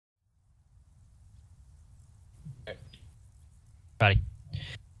Righty.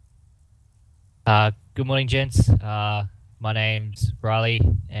 Good morning, gents. My name's Riley,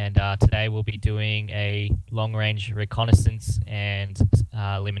 and today we'll be doing a long-range reconnaissance and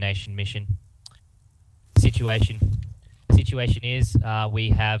elimination mission. Situation is we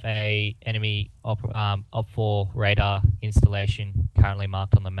have a enemy Op4 radar installation currently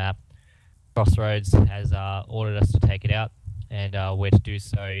marked on the map. Crossroads has ordered us to take it out, and we're to do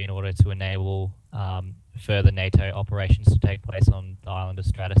so in order to enable further NATO operations to take place on the island of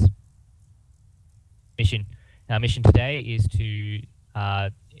Stratus. Our mission today is to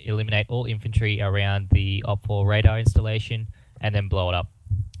eliminate all infantry around the Op4 radar installation and then blow it up.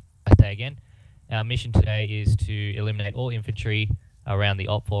 I say again, our mission today is to eliminate all infantry around the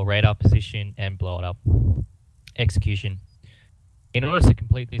Op4 radar position and blow it up. Execution. In order to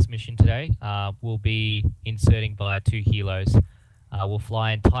complete this mission today, we'll be inserting via 2 helos. We'll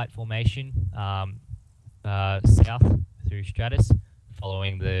fly in tight formation south through Stratus,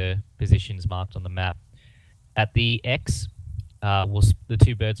 following the positions marked on the map. At the X, the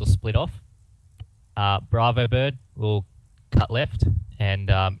 2 birds will split off. Bravo bird will cut left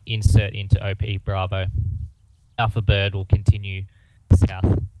and insert into OP Bravo. Alpha bird will continue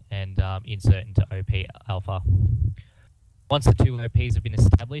south and insert into OP Alpha. Once the 2 OPs have been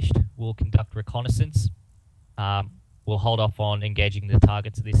established, we'll conduct reconnaissance. We'll hold off on engaging the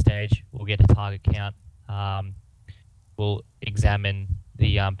targets at this stage. We'll get a target count. We'll examine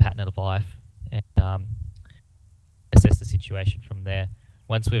the pattern of life and assess the situation from there.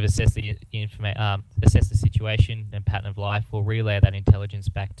 Once we've assessed the situation and pattern of life, we'll relay that intelligence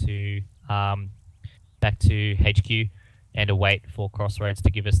back to HQ and await for Crossroads to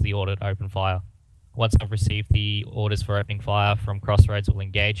give us the order to open fire. Once I've received the orders for opening fire from Crossroads, we'll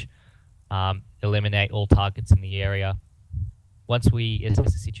engage, eliminate all targets in the area. Once we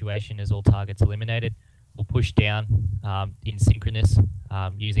assess the situation as all targets eliminated, we'll push down in synchronous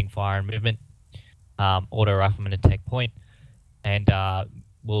using fire and movement, auto rifleman to take point, and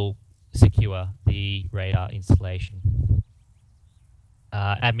we'll secure the radar installation.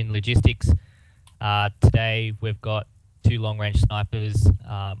 Admin logistics. Today we've got 2 long-range snipers,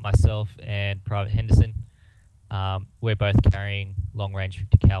 myself and Private Henderson. We're both carrying long-range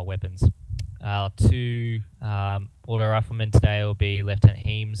 50 cal weapons. Our 2 auto riflemen today will be Lieutenant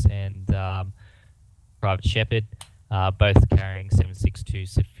Heems and Private Shepherd, both carrying 7.62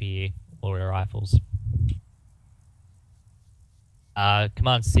 Sapphire auto rifles.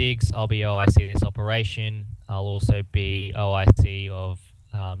 Command SIGs, I'll be OIC this operation. I'll also be OIC of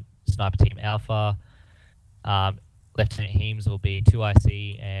Sniper Team Alpha. Lieutenant Heems will be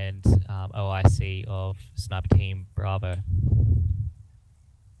 2IC and OIC of Sniper Team Bravo.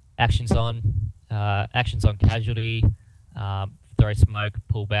 Actions on casualty, throw smoke,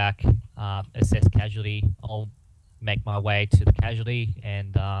 pull back, assess casualty. I'll make my way to the casualty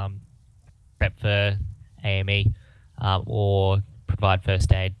and prep for AME or provide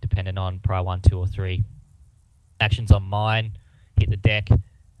first aid depending on prior 1, 2 or 3. Actions on mine, hit the deck.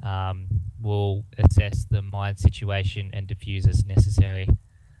 We'll assess the mine situation and defuse as necessary.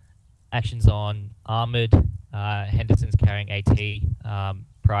 Actions on armoured, Henderson's carrying AT.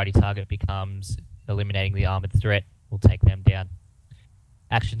 Priority target becomes eliminating the armoured threat. We'll take them down.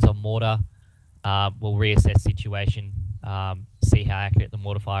 Actions on mortar, we'll reassess situation, see how accurate the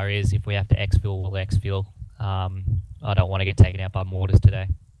mortar fire is. If we have to exfil, we'll exfil. I don't want to get taken out by mortars today.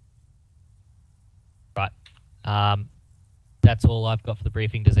 Right. That's all I've got for the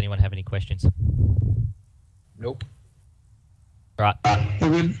briefing. Does anyone have any questions? Nope. Right.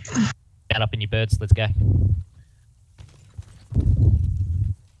 Down up in your birds. Let's go.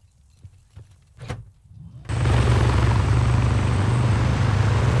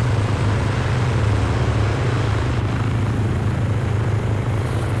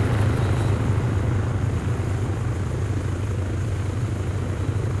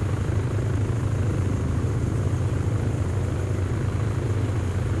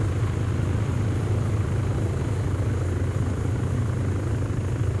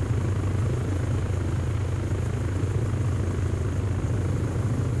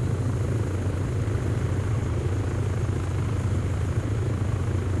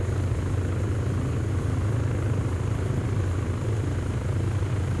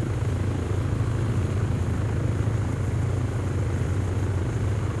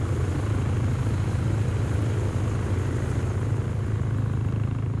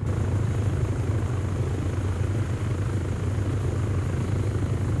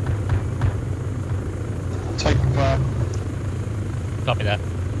 Copy that.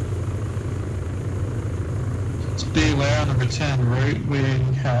 To be aware, on the return route, we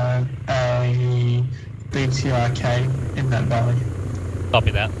have a BTRK in that valley.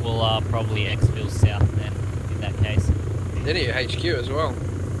 Copy that. We'll probably exfil south then, in that case. They're near HQ as well.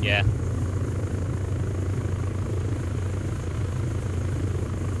 Yeah.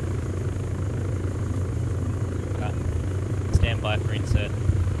 Stand by for insert.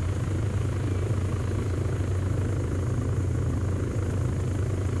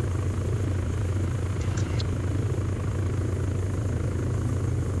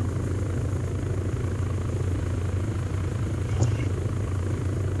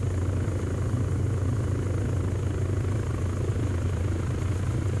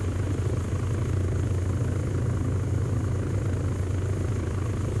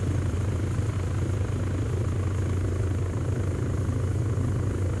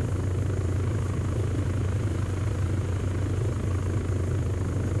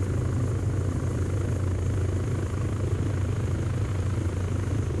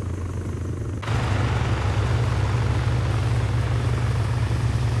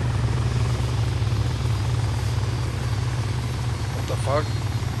 What the fuck?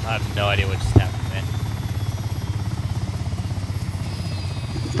 I have no idea what just happened there.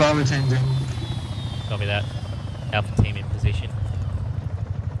 Bravo team's in. Copy that. Alpha team in position.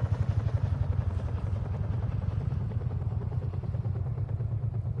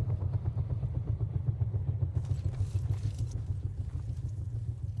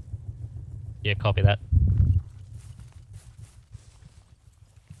 Yeah, copy that.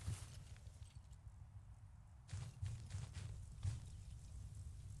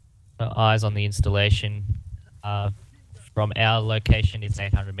 Eyes on the installation. From our location, it's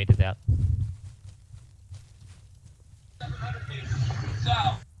 800 meters out.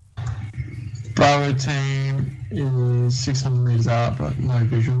 Bravo team is 600 meters out, but no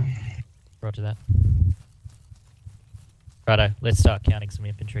visual. Roger that. Righto, let's start counting some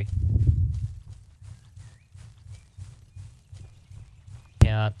infantry.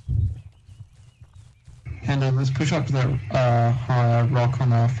 Count. Hendo, let's push up to that higher rock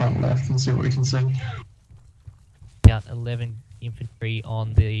on our front left and see what we can see. Count 11 infantry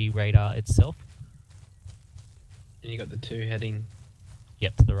on the radar itself. And you got the two heading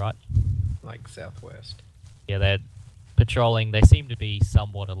Yep, to the right. like southwest. Yeah, they're patrolling. They seem to be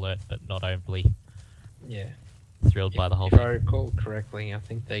somewhat alert, but not overly Yeah. thrilled by the whole If I thing. recall correctly, I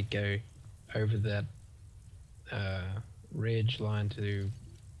think they go over that ridge line to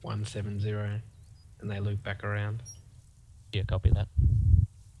 170 and they loop back around. Yeah, copy that.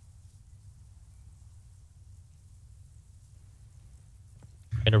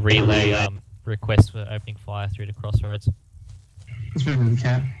 Going to relay request for opening fire through the crossroads. Let's move into the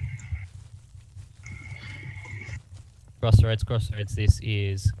camp. Crossroads, this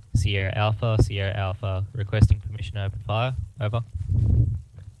is Sierra Alpha, requesting permission to open fire. Over.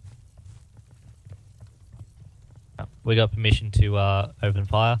 We got permission to open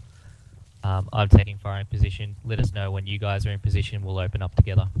fire. I'm taking firing position. Let us know when you guys are in position. We'll open up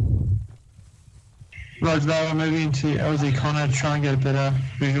together. Roger that, we're moving into LZ Connor to try and get a better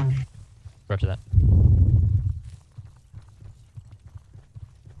visual. Roger that.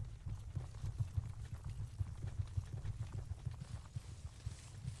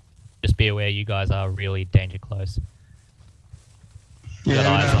 Just be aware you guys are really danger close. Yeah, Got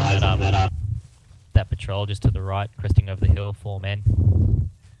eyes on no, that patrol just to the right, cresting over the hill, 4 men.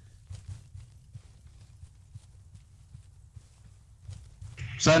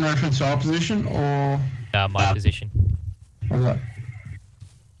 is that in reference to our position or My position. what?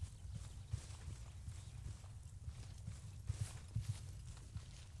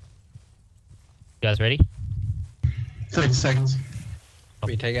 You guys ready? 30 seconds.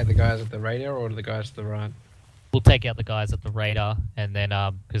 We take out the guys at the radar or the guys to the right? We'll take out the guys at the radar, and then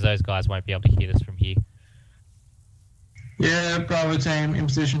because those guys won't be able to hear this from here. Yeah, Bravo team in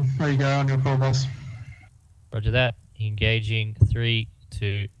position. Ready to go on your call, boss. Roger that. Engaging. 3,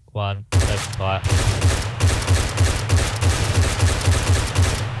 2, 1. Open fire.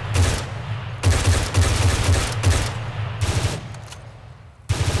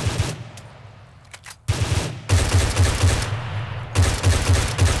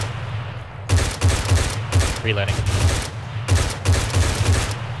 Reloading.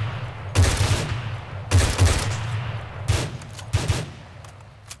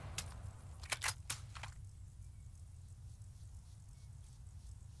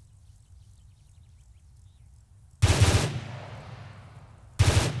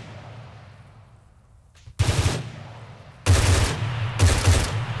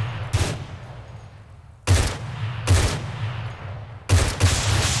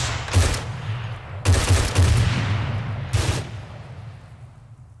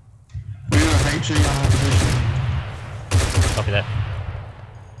 6G on our position. Copy that.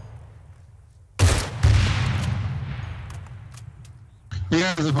 You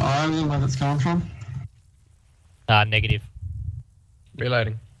guys have eyes on where that's coming from? Negative.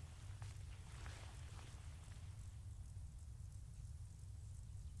 Reloading.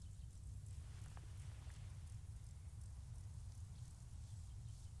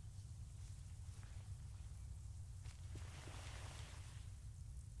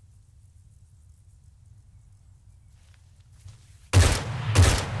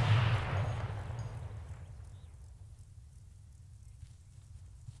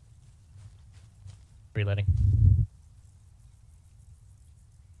 Reloading.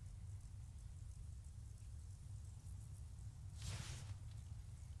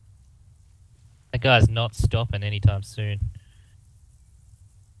 That guy's not stopping anytime soon.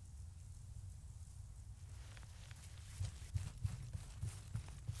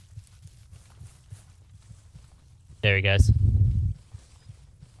 There he goes.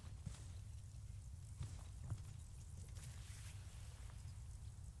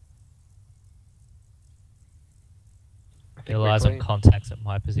 I think He we're relies on clear. contacts at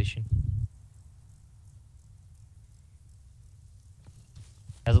my position.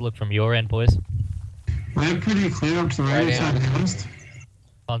 How's it look from your end, boys? We're pretty clear up to the radio Right tower, to be honest.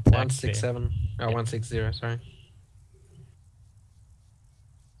 Contact. 167. Oh, Yep. 160, sorry.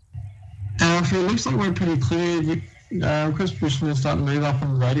 If it looks like we're pretty clear, request permission to start to move up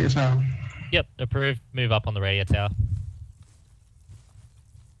on the radio tower. Yep, approved. Move up on the radio tower.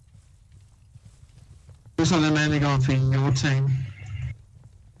 Looks like they're mainly going for your team.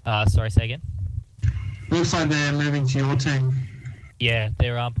 Sorry, say again? Looks like they're moving to your team. Yeah,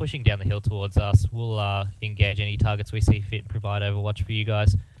 they're pushing down the hill towards us. We'll engage any targets we see fit and provide overwatch for you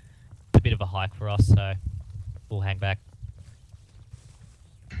guys. It's a bit of a hike for us, so we'll hang back.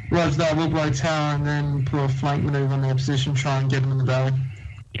 Roger that, we'll blow tower and then put a flank maneuver on their position, try and get them in the valley.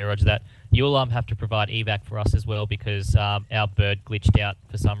 Yeah, roger that. You'll have to provide evac for us as well because our bird glitched out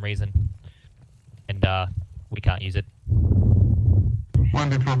for some reason, and we can't use it.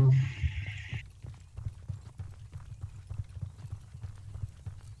 Won't be a problem.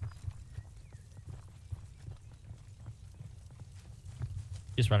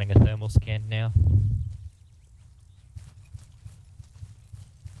 Just running a thermal scan now.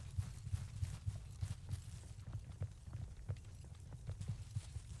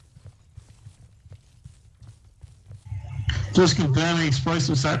 Just confirming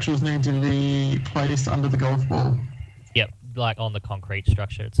explosive satchels need to be placed under the golf ball. Yep, like on the concrete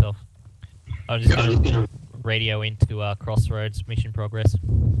structure itself. I'm just going to radio into Crossroads, mission progress.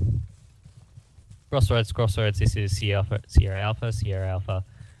 Crossroads, this is Sierra Alpha.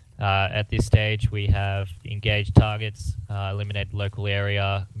 At this stage, we have engaged targets, eliminated local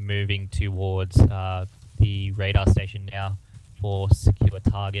area, moving towards the radar station now for secure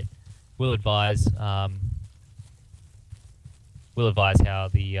target. We'll advise how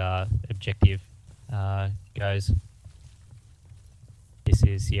the objective goes. This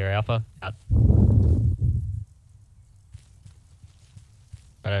is Sierra Alpha. Out.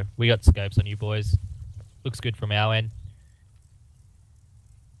 Righto, we got scopes on you boys. Looks good from our end.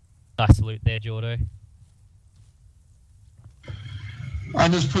 Nice salute there, Jordo. I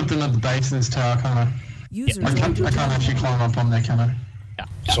just put them at the base of this tower, can't I? User I can't actually climb up on there, can I? Yeah.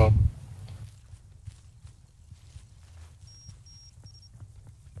 So,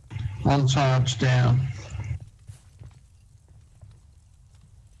 One charge down.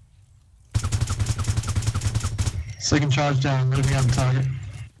 Second charge down, moving on the target.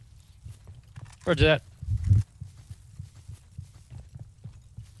 Roger that.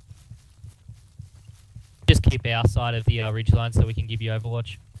 Just keep our side of the ridgeline so we can give you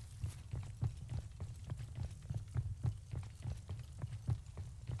overwatch.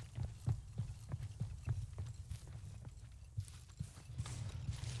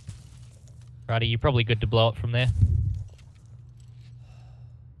 Righty, you're probably good to blow it from there.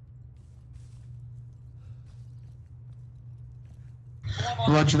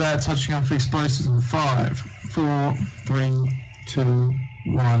 Roger that, touching on for explosives in 5, 4, 3, 2,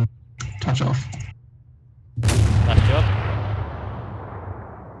 1. Touch off. Nice job.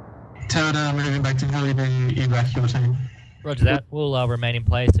 Tower down, moving back to heli to evac your team. Roger that. We'll remain in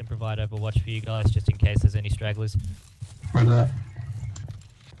place and provide overwatch for you guys just in case there's any stragglers. Roger that.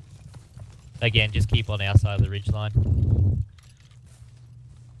 Again, just keep on our side of the ridgeline.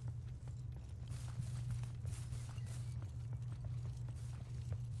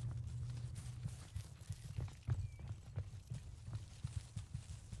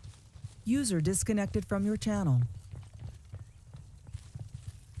 User disconnected from your channel.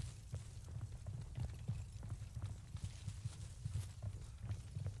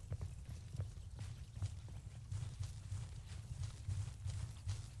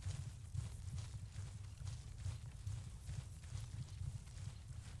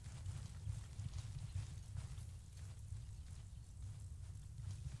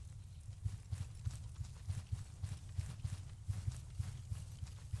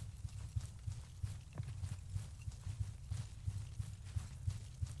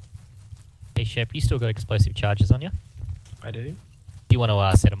 Hey Shep, you still got explosive charges on you? I do. Do you want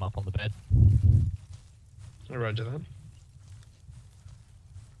to set them up on the bed? Roger that.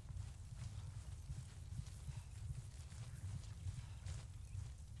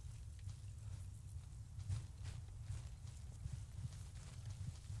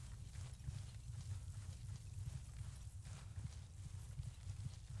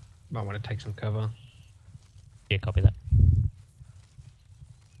 Might want to take some cover. Yeah, copy that.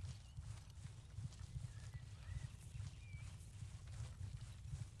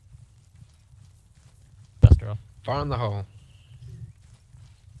 Duster off. Fire in the hole.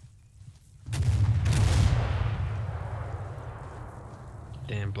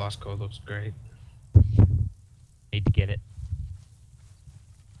 Damn, blast core looks great. Need to get it.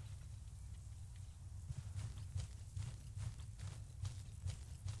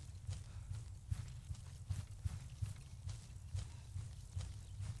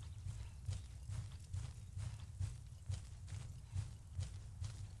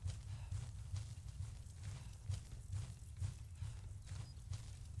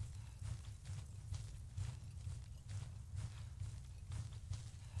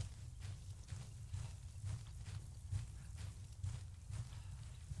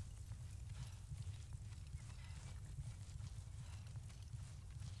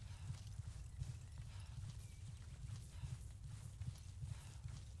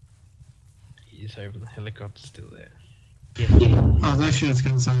 He's over the helicopter's still there. Yeah. I was actually just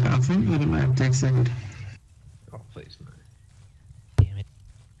going to say, I think that it may have dexed. Oh, please no. Damn it.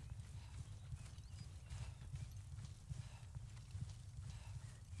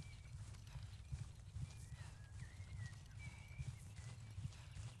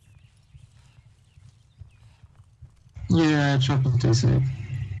 Yeah, chopping DC.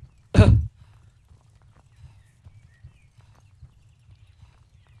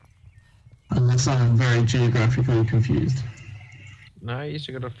 Unless I'm very geographically confused. No, you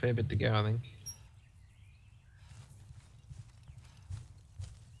still got a fair bit to go, I think.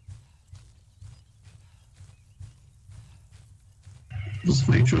 Just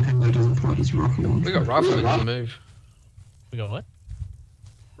make sure Hendo doesn't pull out his rocket launcher. We got riflemen on the move. We got what?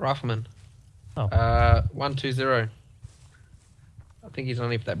 Rifleman. Oh. 120. I think he's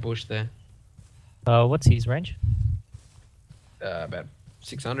underneath that bush there. What's his range? About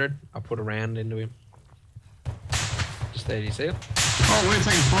 600. I'll put a round into him. Just there, do you see it? Oh, we're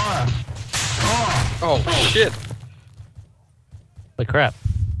taking fire. Oh, shit. Holy crap.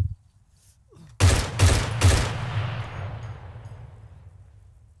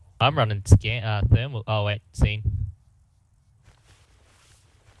 I'm running scan thermal. Oh wait, scene.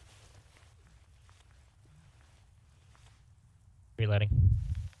 Reloading.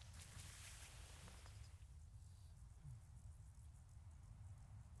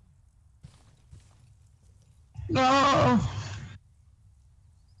 No!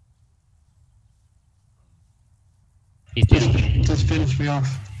 He's dead. Just finish me off.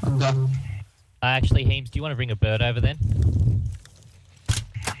 I'm done. Actually, Heems, do you want to bring a bird over then?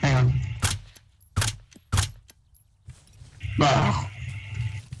 Hang on. Wow.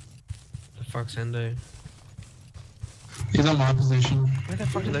 The fuck's Hendo? He's on my position. Where the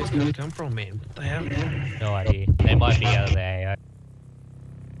fuck did those guys come from, man? What the hell? No idea. They might be out of the AO.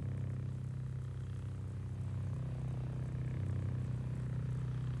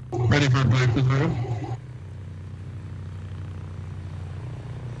 Ready for a break as well.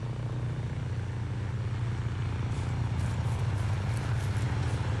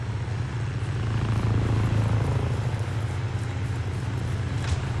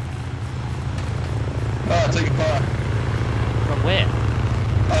 Oh, taking fire. From where?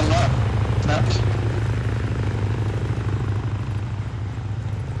 Oh no. Snaps.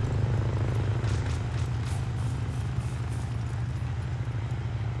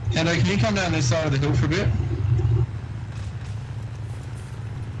 Hendo, can you come down this side of the hill for a bit?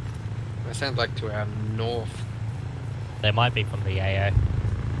 That sounds like to our north. They might be from the AO.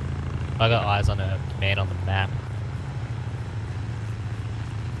 I got eyes on a man on the map.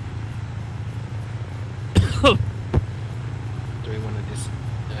 Do we want to just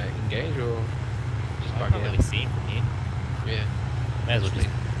engage or just I bug can't out? really see him from here. Yeah, May as well just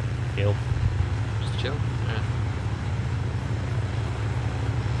kill. just chill. Yeah.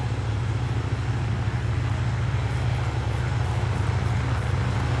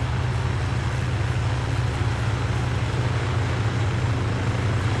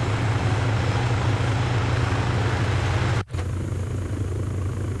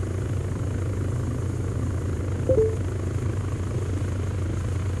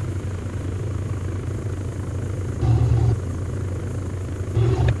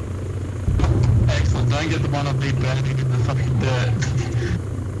 don't get the one of me burning in the fucking dirt.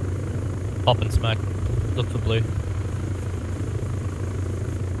 Pop and smoke. Look for blue.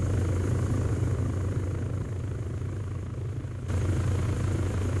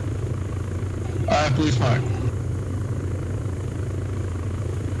 Alright, blue smoke.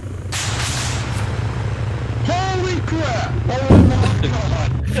 Holy crap! Oh my god!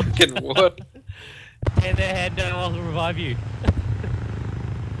 Fucking what? Hand their hand down, I'll revive you.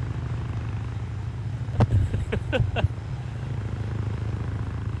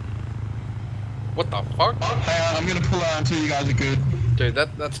 What the fuck? Hang on, I'm gonna pull out until you guys are good. Dude,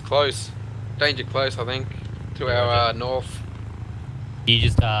 that's close. Danger close, I think. To our north. You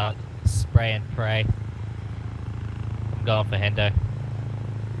just spray and pray. I'm going for Hendo.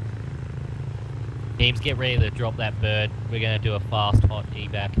 Teams, get ready to drop that bird. We're gonna do a fast, hot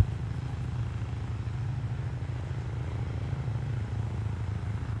evac.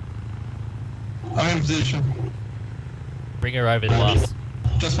 I'm in position. Bring her over to us.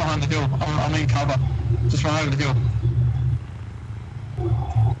 Just behind the hill. I'm in cover. Just run over the hill.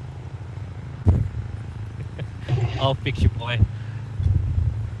 I'll fix your boy.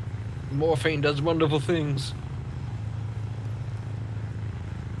 Morphine does wonderful things.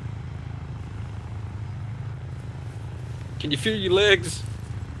 Can you feel your legs?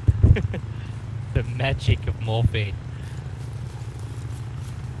 The magic of morphine.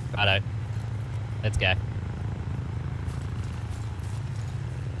 Righto. Let's go.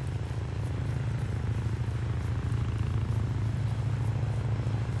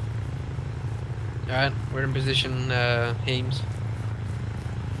 Alright, we're in position, Heems.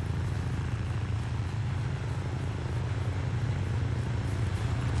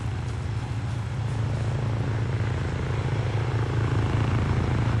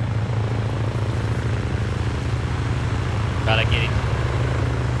 Righto, get him.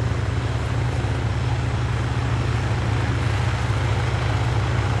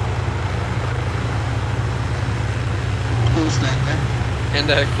 Full stand there. And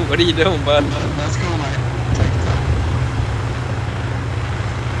what are you doing, bud? Let's go, mate. Take your time.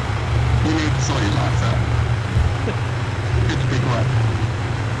 You need to sort your life out. Hit the big one.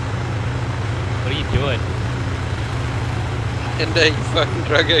 What are you doing? And you fucking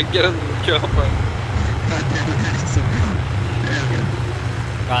drugger, get on the chopper. God damn it. There we go.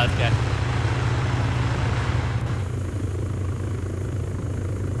 Right, let's go.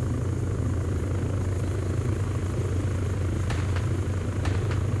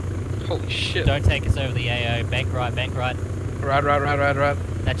 Holy shit. Don't take us over the AO. Bank right, bank right. Right.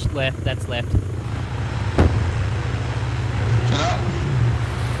 That's left, that's left. Shut up.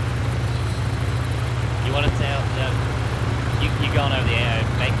 You want to tell, you're going over the AO.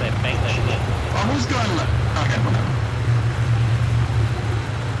 Bank left, left. I was going left. Okay, whatever.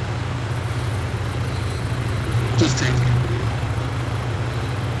 Just teasing.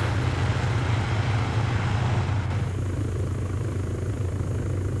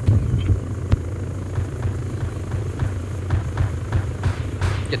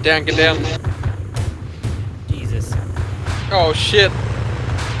 Get down. Jesus. Oh shit.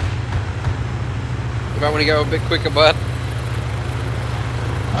 You might want to go a bit quicker, bud.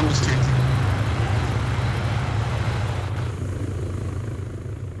 I'm just teasing.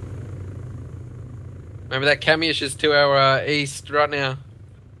 Remember that Camish is to our east right now.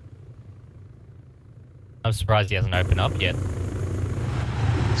 I'm surprised he hasn't opened up yet.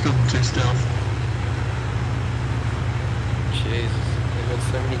 It's got 2 stealth. Jesus, they've got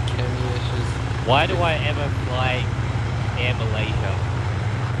so many Camishes. Why do I ever fly Air Malaysia?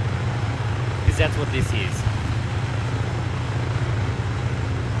 Because that's what this is.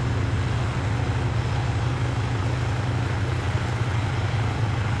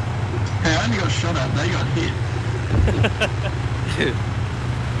 Hey, I only got shot at, they got hit.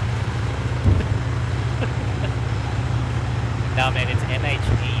 No man, it's MH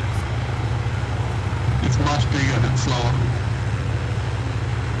Heems. It's much bigger and slower.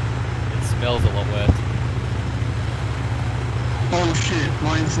 It smells a lot worse. Oh shit,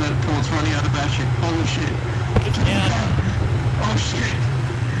 my internet port's running out of battery. Holy shit. Get down. Oh shit.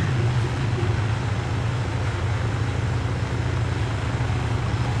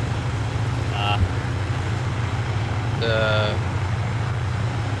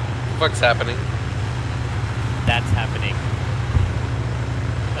 What's happening? That's happening.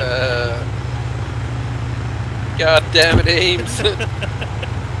 God damn it, Ames.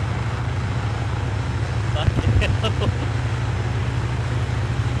 Fucking hell.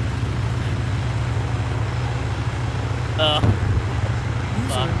 Oh.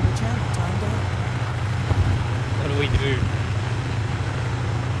 Fuck. What do we do?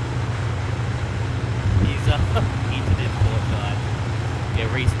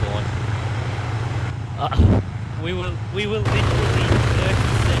 We will literally be 30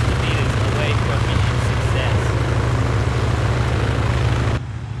 centimeters away from mission success.